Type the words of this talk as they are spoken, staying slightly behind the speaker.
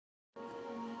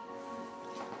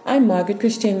I'm Margaret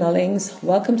Christine Mullings.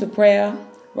 Welcome to prayer,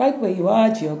 right where you are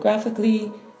geographically.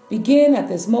 Begin at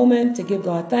this moment to give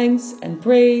God thanks and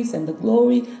praise and the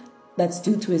glory that's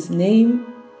due to His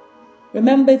name.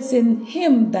 Remember, it's in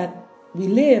Him that we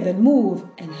live and move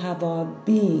and have our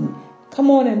being. Come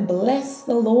on and bless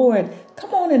the Lord.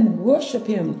 Come on and worship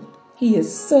Him. He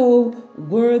is so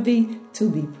worthy to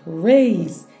be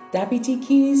praised. Dappy T.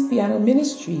 Keys Piano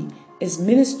Ministry is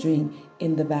ministering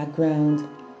in the background.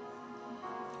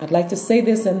 I'd like to say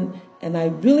this, and I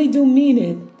really do mean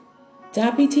it.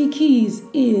 Dappy T. Keys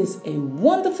is a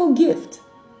wonderful gift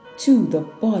to the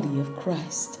body of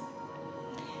Christ.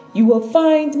 You will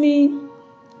find me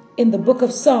in the book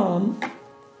of Psalm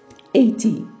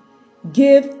 80.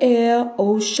 Give ear,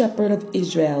 O shepherd of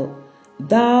Israel,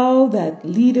 thou that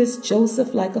leadest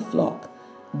Joseph like a flock,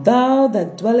 thou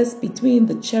that dwellest between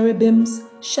the cherubims,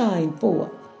 shine forth.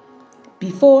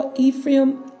 Before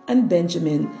Ephraim and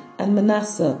Benjamin and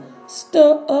Manasseh,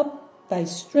 stir up thy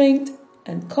strength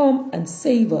and come and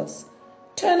save us.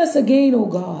 Turn us again, O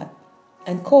God,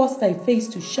 and cause thy face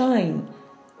to shine,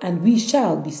 and we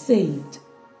shall be saved.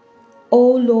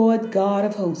 O Lord God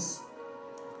of hosts,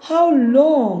 how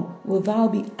long wilt thou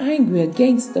be angry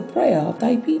against the prayer of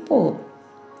thy people?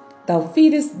 Thou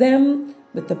feedest them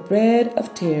with the bread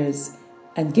of tears,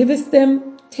 and givest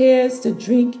them tears to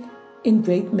drink in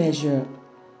great measure.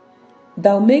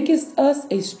 Thou makest us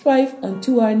a strife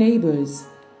unto our neighbors,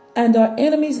 and our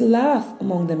enemies laugh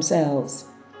among themselves.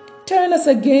 Turn us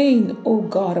again, O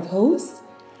God of hosts,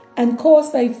 and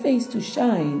cause thy face to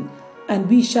shine, and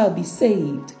we shall be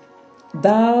saved.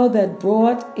 Thou that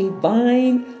brought a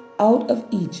vine out of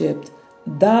Egypt,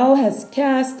 thou hast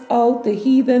cast out the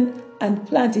heathen and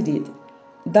planted it.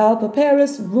 Thou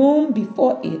preparest room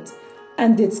before it,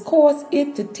 and didst cause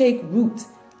it to take root,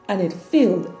 and it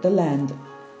filled the land.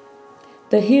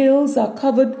 The hills are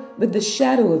covered with the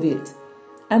shadow of it,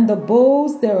 and the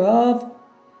boughs thereof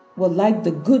were like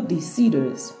the goodly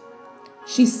cedars.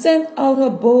 She sent out her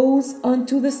boughs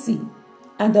unto the sea,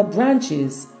 and her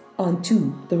branches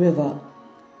unto the river.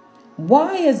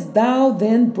 Why hast thou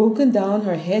then broken down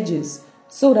her hedges,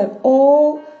 so that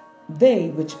all they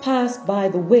which pass by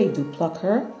the way do pluck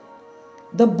her?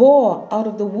 The boar out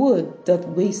of the wood doth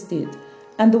waste it,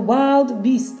 and the wild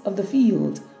beast of the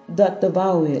field doth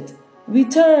devour it.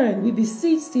 Return, we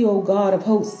beseech thee, O God of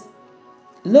hosts.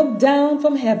 Look down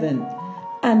from heaven,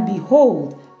 and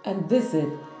behold, and visit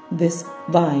this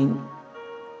vine,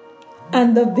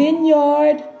 and the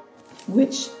vineyard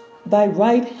which thy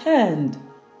right hand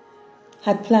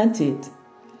had planted,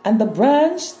 and the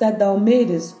branch that thou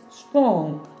madest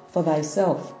strong for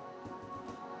thyself.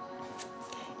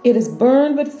 It is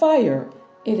burned with fire,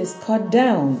 it is cut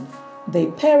down, they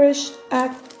perish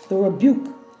at the rebuke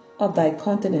of thy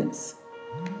countenance.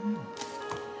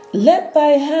 Let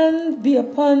thy hand be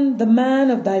upon the man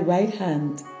of thy right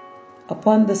hand,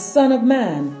 upon the Son of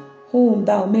Man, whom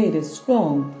thou madest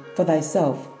strong for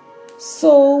thyself.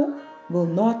 So will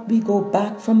not we go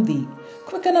back from thee.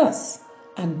 Quicken us,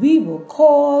 and we will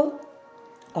call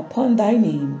upon thy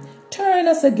name. Turn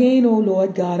us again, O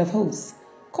Lord God of hosts.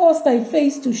 Cause thy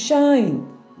face to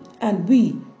shine, and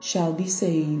we shall be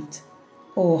saved.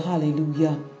 Oh,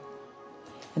 hallelujah.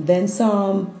 And then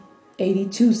Psalm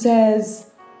 82 says,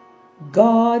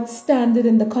 God standeth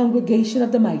in the congregation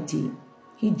of the mighty.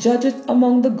 He judgeth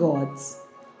among the gods.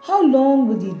 How long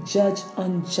will he judge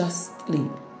unjustly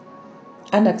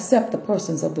and accept the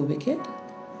persons of the wicked?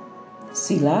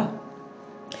 Selah.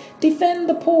 Defend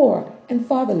the poor and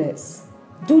fatherless.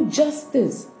 Do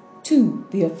justice to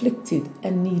the afflicted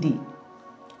and needy.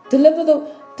 Deliver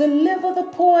the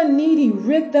poor and needy.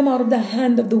 Rid them out of the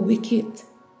hand of the wicked.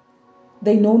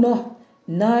 They know not,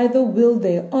 neither will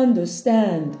they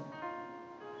understand.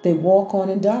 They walk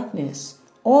on in darkness.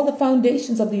 All the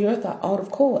foundations of the earth are out of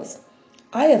course.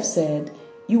 I have said,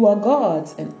 you are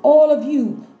gods, and all of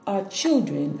you are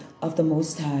children of the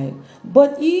Most High.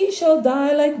 But ye shall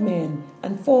die like men,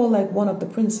 and fall like one of the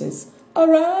princes.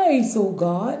 Arise, O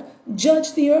God,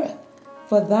 judge the earth,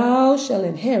 for thou shalt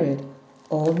inherit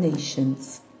all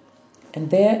nations. And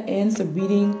there ends the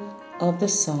reading of the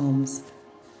Psalms.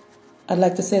 I'd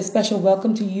like to say a special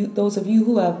welcome to you, those of you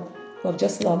who have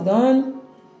just logged on.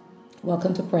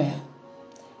 Welcome to prayer.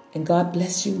 And God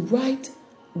bless you right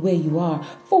where you are.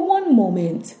 For one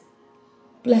moment,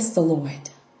 bless the Lord.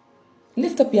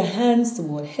 Lift up your hands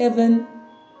toward heaven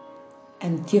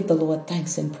and give the Lord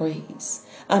thanks and praise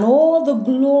and all the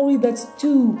glory that's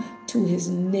due to his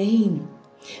name.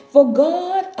 For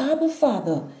God, Abba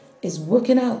Father, is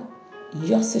working out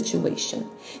your situation.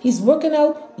 He's working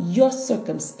out your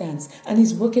circumstance, and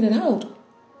he's working it out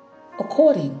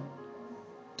according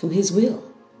to his will.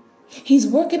 He's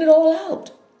working it all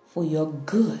out for your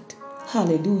good.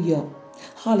 Hallelujah.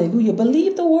 Hallelujah.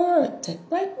 Believe the word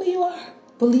right where you are.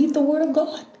 Believe the word of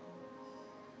God.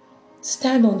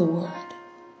 Stand on the word.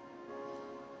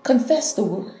 Confess the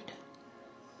word.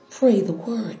 Pray the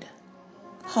word.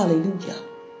 Hallelujah.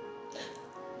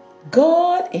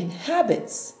 God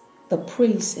inhabits the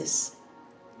praises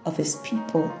of his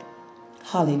people.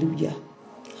 Hallelujah.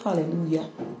 Hallelujah.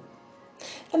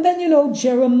 And then,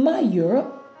 Jeremiah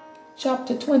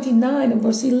chapter 29 and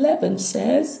verse 11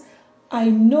 says, I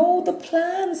know the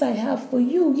plans I have for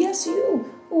you. Yes,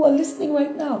 you who are listening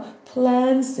right now.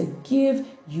 Plans to give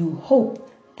you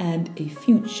hope and a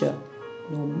future.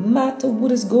 No matter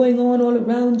what is going on all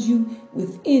around you,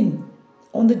 within,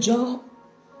 on the job,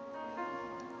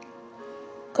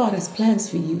 God has plans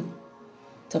for you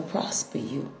to prosper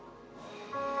you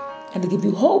and to give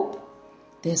you hope.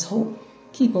 There's hope.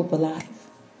 Keep hope alive.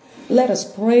 Let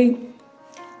us pray.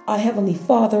 Our Heavenly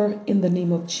Father, in the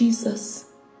name of Jesus,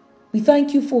 we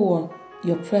thank you for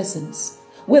your presence.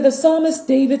 Where the psalmist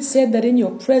David said that in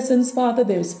your presence, Father,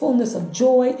 there is fullness of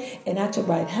joy, and at your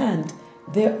right hand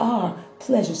there are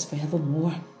pleasures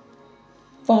forevermore.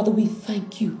 Father, we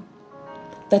thank you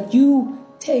that you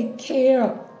take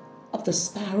care of the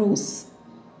sparrows.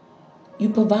 You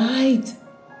provide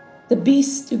the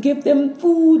beasts. You give them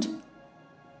food.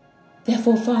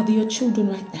 Therefore, Father, your children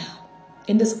right now,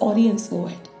 in this audience,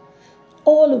 Lord,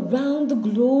 all around the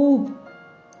globe,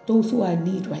 those who are in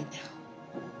need right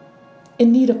now,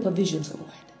 in need of provisions,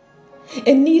 Lord,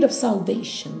 in need of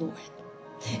salvation, Lord,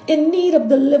 in need of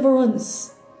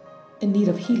deliverance, in need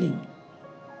of healing.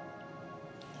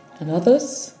 And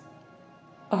others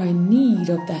are in need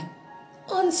of that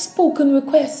unspoken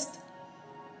request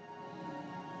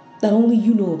that only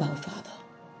you know about, Father.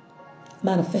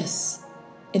 Manifest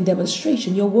in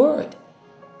demonstration your word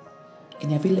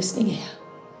in every listening ear,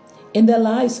 in their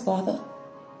lives, Father.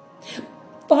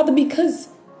 Father, because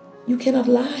you cannot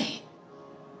lie.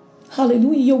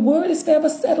 Hallelujah. Your word is forever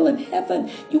settled in heaven.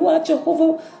 You are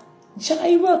Jehovah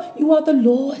Jireh. You are the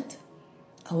Lord,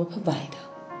 our provider.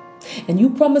 And you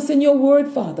promise in your word,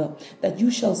 Father, that you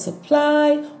shall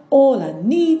supply all our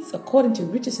needs according to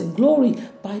riches and glory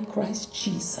by Christ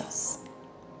Jesus.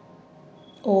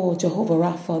 Oh, Jehovah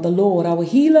Rapha, the Lord, our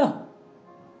healer.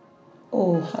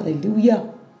 Oh,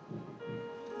 hallelujah.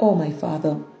 Oh, my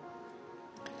Father,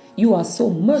 you are so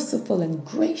merciful and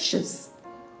gracious.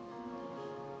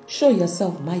 Show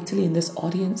yourself mightily in this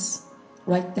audience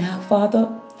right now,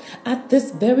 Father, at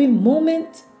this very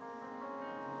moment,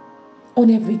 on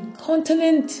every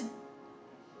continent,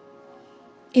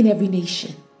 in every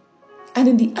nation, and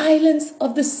in the islands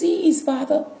of the seas,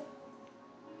 Father.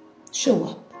 Show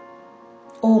up.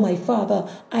 Oh, my Father,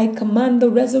 I command the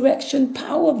resurrection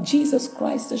power of Jesus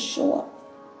Christ to show up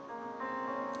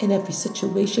in every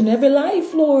situation, every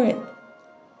life, Lord,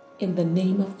 in the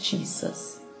name of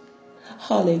Jesus.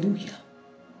 Hallelujah.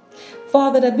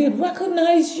 Father, that we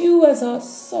recognize you as our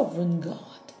sovereign God.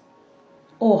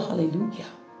 Oh, hallelujah.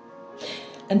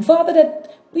 And Father,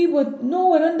 that we would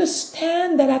know and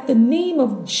understand that at the name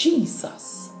of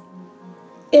Jesus,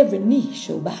 every knee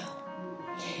shall bow.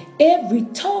 Every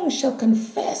tongue shall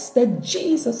confess that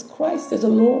Jesus Christ is the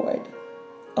Lord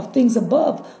of things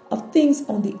above, of things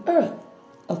on the earth,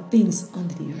 of things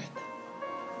under the earth.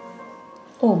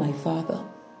 Oh, my Father,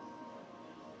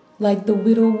 like the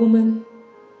widow woman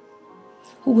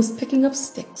who was picking up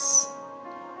sticks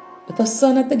with her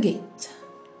son at the gate.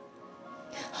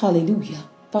 Hallelujah.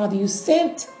 Father, you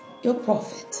sent your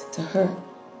prophet to her.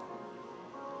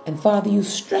 And Father, you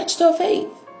stretched her faith.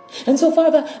 And so,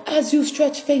 Father, as you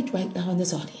stretch faith right now in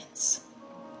this audience,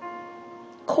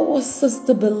 cause us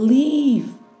to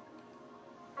believe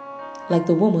like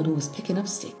the woman who was picking up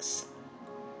sticks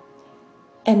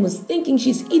and was thinking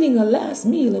she's eating her last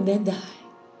meal and then die.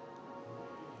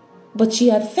 But she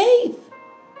had faith.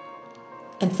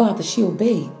 And Father, she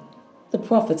obeyed the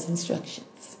prophet's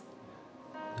instructions.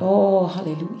 Oh,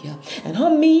 hallelujah. And her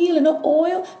meal and her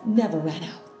oil never ran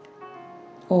out.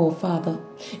 Oh, Father,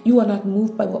 you are not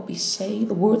moved by what we say,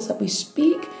 the words that we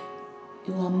speak.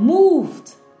 You are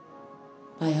moved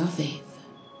by our faith.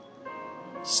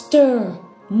 Stir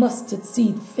mustard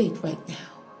seed faith right now,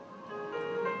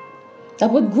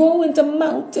 that would grow into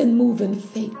mountain moving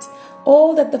faith.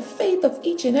 Oh, that the faith of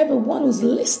each and every one who's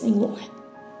listening, Lord,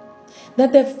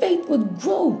 that their faith would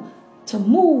grow to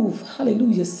move,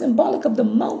 hallelujah, symbolic of the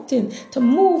mountain, to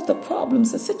move the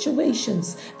problems, the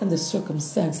situations, and the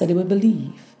circumstance, that they would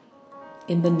believe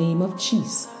in the name of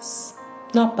Jesus,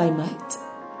 not by might,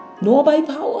 nor by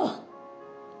power,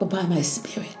 but by my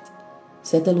spirit,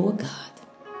 said the Lord God.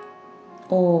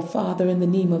 Oh, Father, in the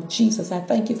name of Jesus, I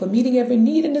thank you for meeting every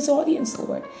need in this audience,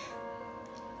 Lord.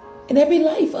 In every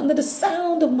life under the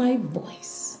sound of my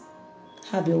voice.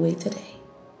 Have your way today.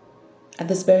 At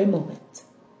this very moment.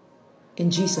 In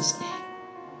Jesus' name.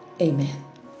 Amen.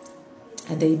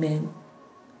 And amen.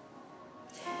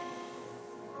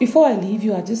 Before I leave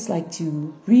you, I'd just like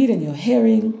to read in your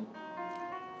hearing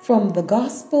from the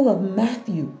Gospel of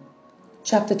Matthew,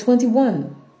 chapter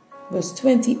 21, verse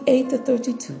 28 to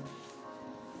 32.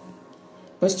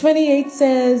 Verse 28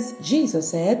 says, Jesus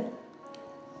said,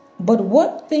 "But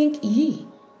what think ye?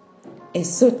 A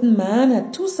certain man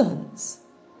had 2 sons,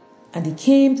 and he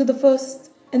came to the first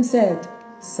and said,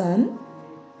 Son,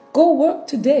 go work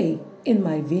today in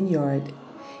my vineyard.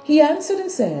 He answered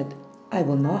and said, I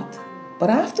will not. But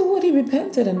afterward he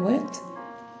repented and went.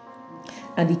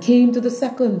 And he came to the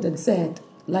second and said,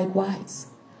 likewise.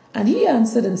 And he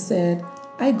answered and said,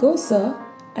 I go, sir,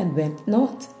 and went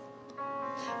not.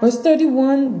 Verse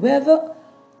 31, whether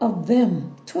of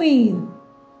them twain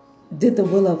did the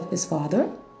will of his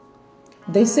father?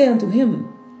 They say unto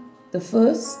him, the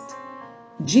first.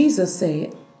 Jesus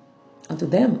said unto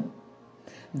them,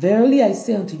 verily I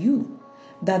say unto you,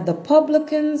 that the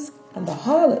publicans and the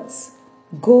harlots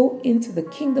go into the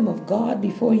kingdom of God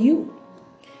before you.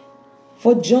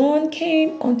 For John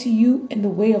came unto you in the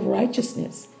way of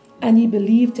righteousness, and ye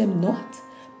believed him not.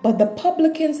 But the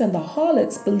publicans and the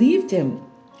harlots believed him.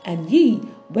 And ye,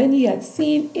 when ye had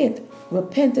seen it,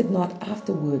 repented not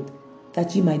afterward,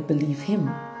 that ye might believe him."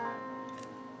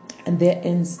 And there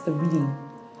ends the reading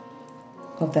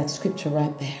of that scripture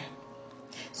right there.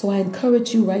 So I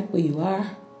encourage you right where you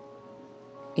are,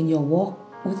 in your walk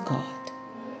with God,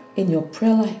 in your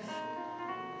prayer life.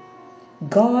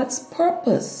 God's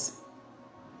purpose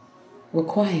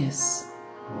requires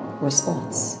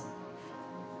response.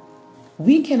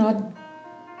 We cannot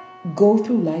go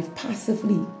through life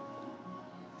passively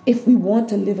if we want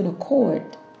to live in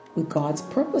accord with God's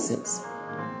purposes.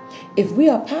 If we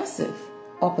are passive,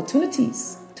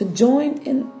 opportunities to join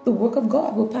in the work of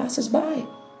God will pass us by.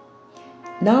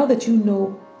 Now that you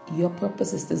know your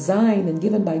purpose is designed and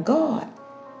given by God,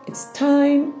 it's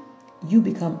time you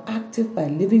become active by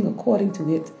living according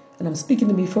to it. And I'm speaking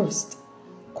to me first.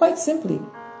 Quite simply,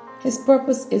 his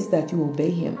purpose is that you obey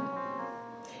him.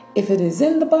 If it is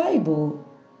in the Bible,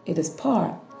 it is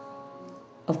part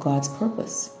of God's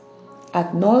purpose.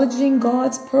 Acknowledging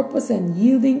God's purpose and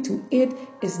yielding to it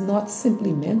is not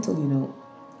simply mental,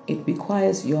 It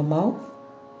requires your mouth,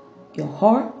 your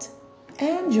heart,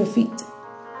 and your feet.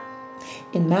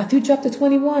 In Matthew chapter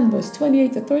 21, verse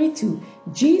 28 to 32,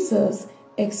 Jesus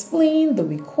explained the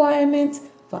requirement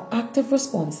for active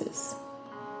responses.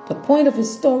 The point of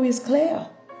his story is clear.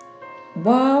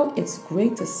 While it's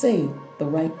great to say the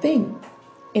right thing,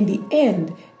 in the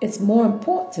end, it's more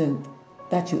important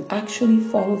that you actually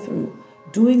follow through.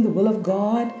 Doing the will of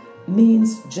God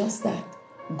means just that.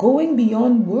 Going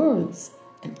beyond words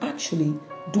and actually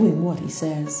doing what he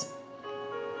says.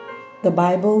 The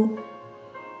Bible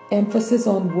emphasis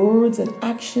on words and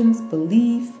actions,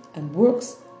 belief and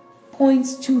works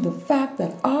points to the fact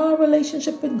that our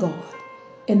relationship with God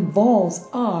involves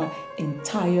our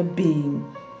entire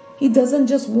being. He doesn't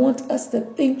just want us to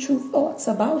think true thoughts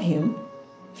about him,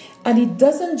 and he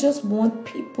doesn't just want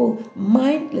people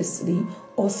mindlessly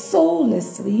or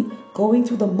soullessly going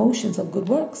through the motions of good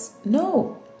works.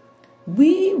 No,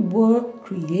 we were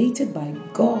created by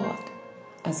God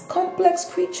as complex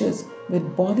creatures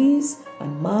with bodies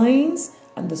and minds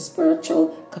and the spiritual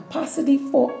capacity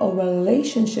for a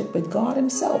relationship with God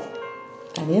himself.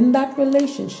 And in that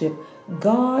relationship,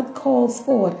 God calls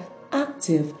forward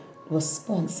active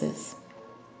responses.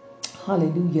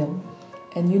 Hallelujah.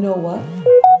 And you know what?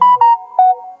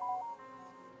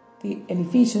 In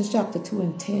Ephesians chapter 2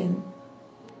 and 10,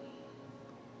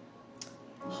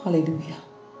 hallelujah.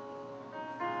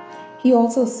 He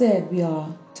also said we are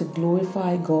to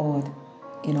glorify God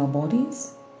in our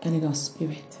bodies and in our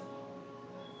spirit.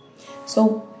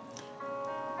 So,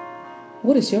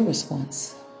 what is your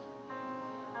response?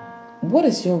 What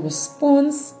is your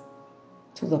response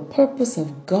to the purpose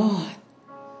of God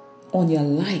on your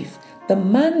life? The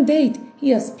mandate he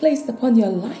has placed upon your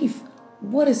life.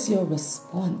 What is your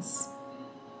response?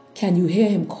 Can you hear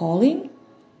him calling?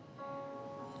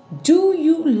 Do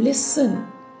you listen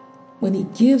when he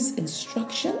gives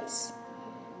instructions?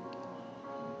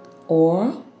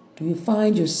 Or do you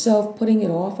find yourself putting it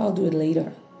off? I'll do it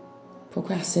later.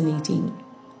 Procrastinating.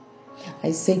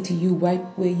 I say to you right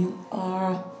where you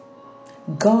are,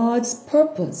 God's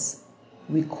purpose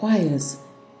requires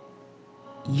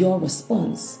your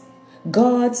response.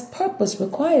 God's purpose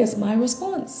requires my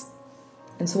response.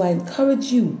 And so I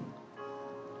encourage you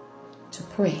to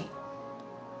pray.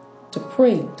 To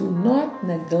pray. Do not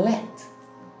neglect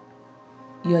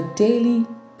your daily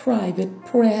private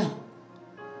prayer.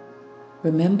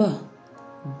 Remember,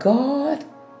 God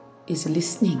is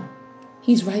listening.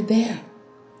 He's right there.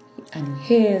 And He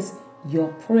hears your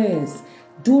prayers.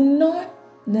 Do not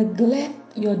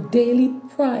neglect your daily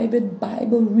private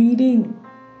Bible reading.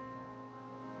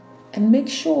 And make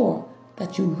sure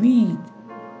that you read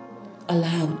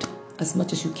aloud as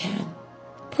much as you can.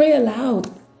 Pray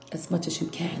aloud as much as you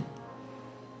can.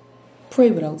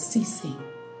 Pray without ceasing.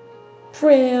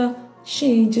 Prayer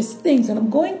changes things. And I'm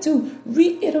going to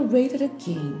reiterate it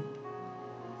again.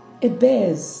 It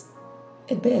bears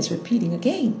repeating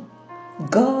again.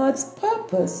 God's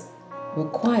purpose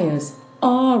requires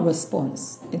our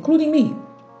response, including me.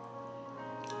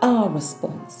 Our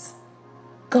response.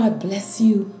 God bless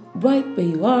you right where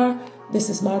you are. This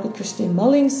is Margaret Christine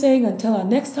Mullings saying, until our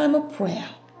next time of prayer,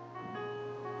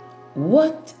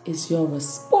 what is your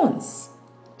response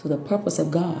to the purpose of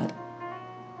God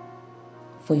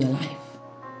for your life?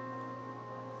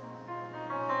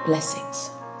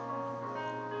 Blessings.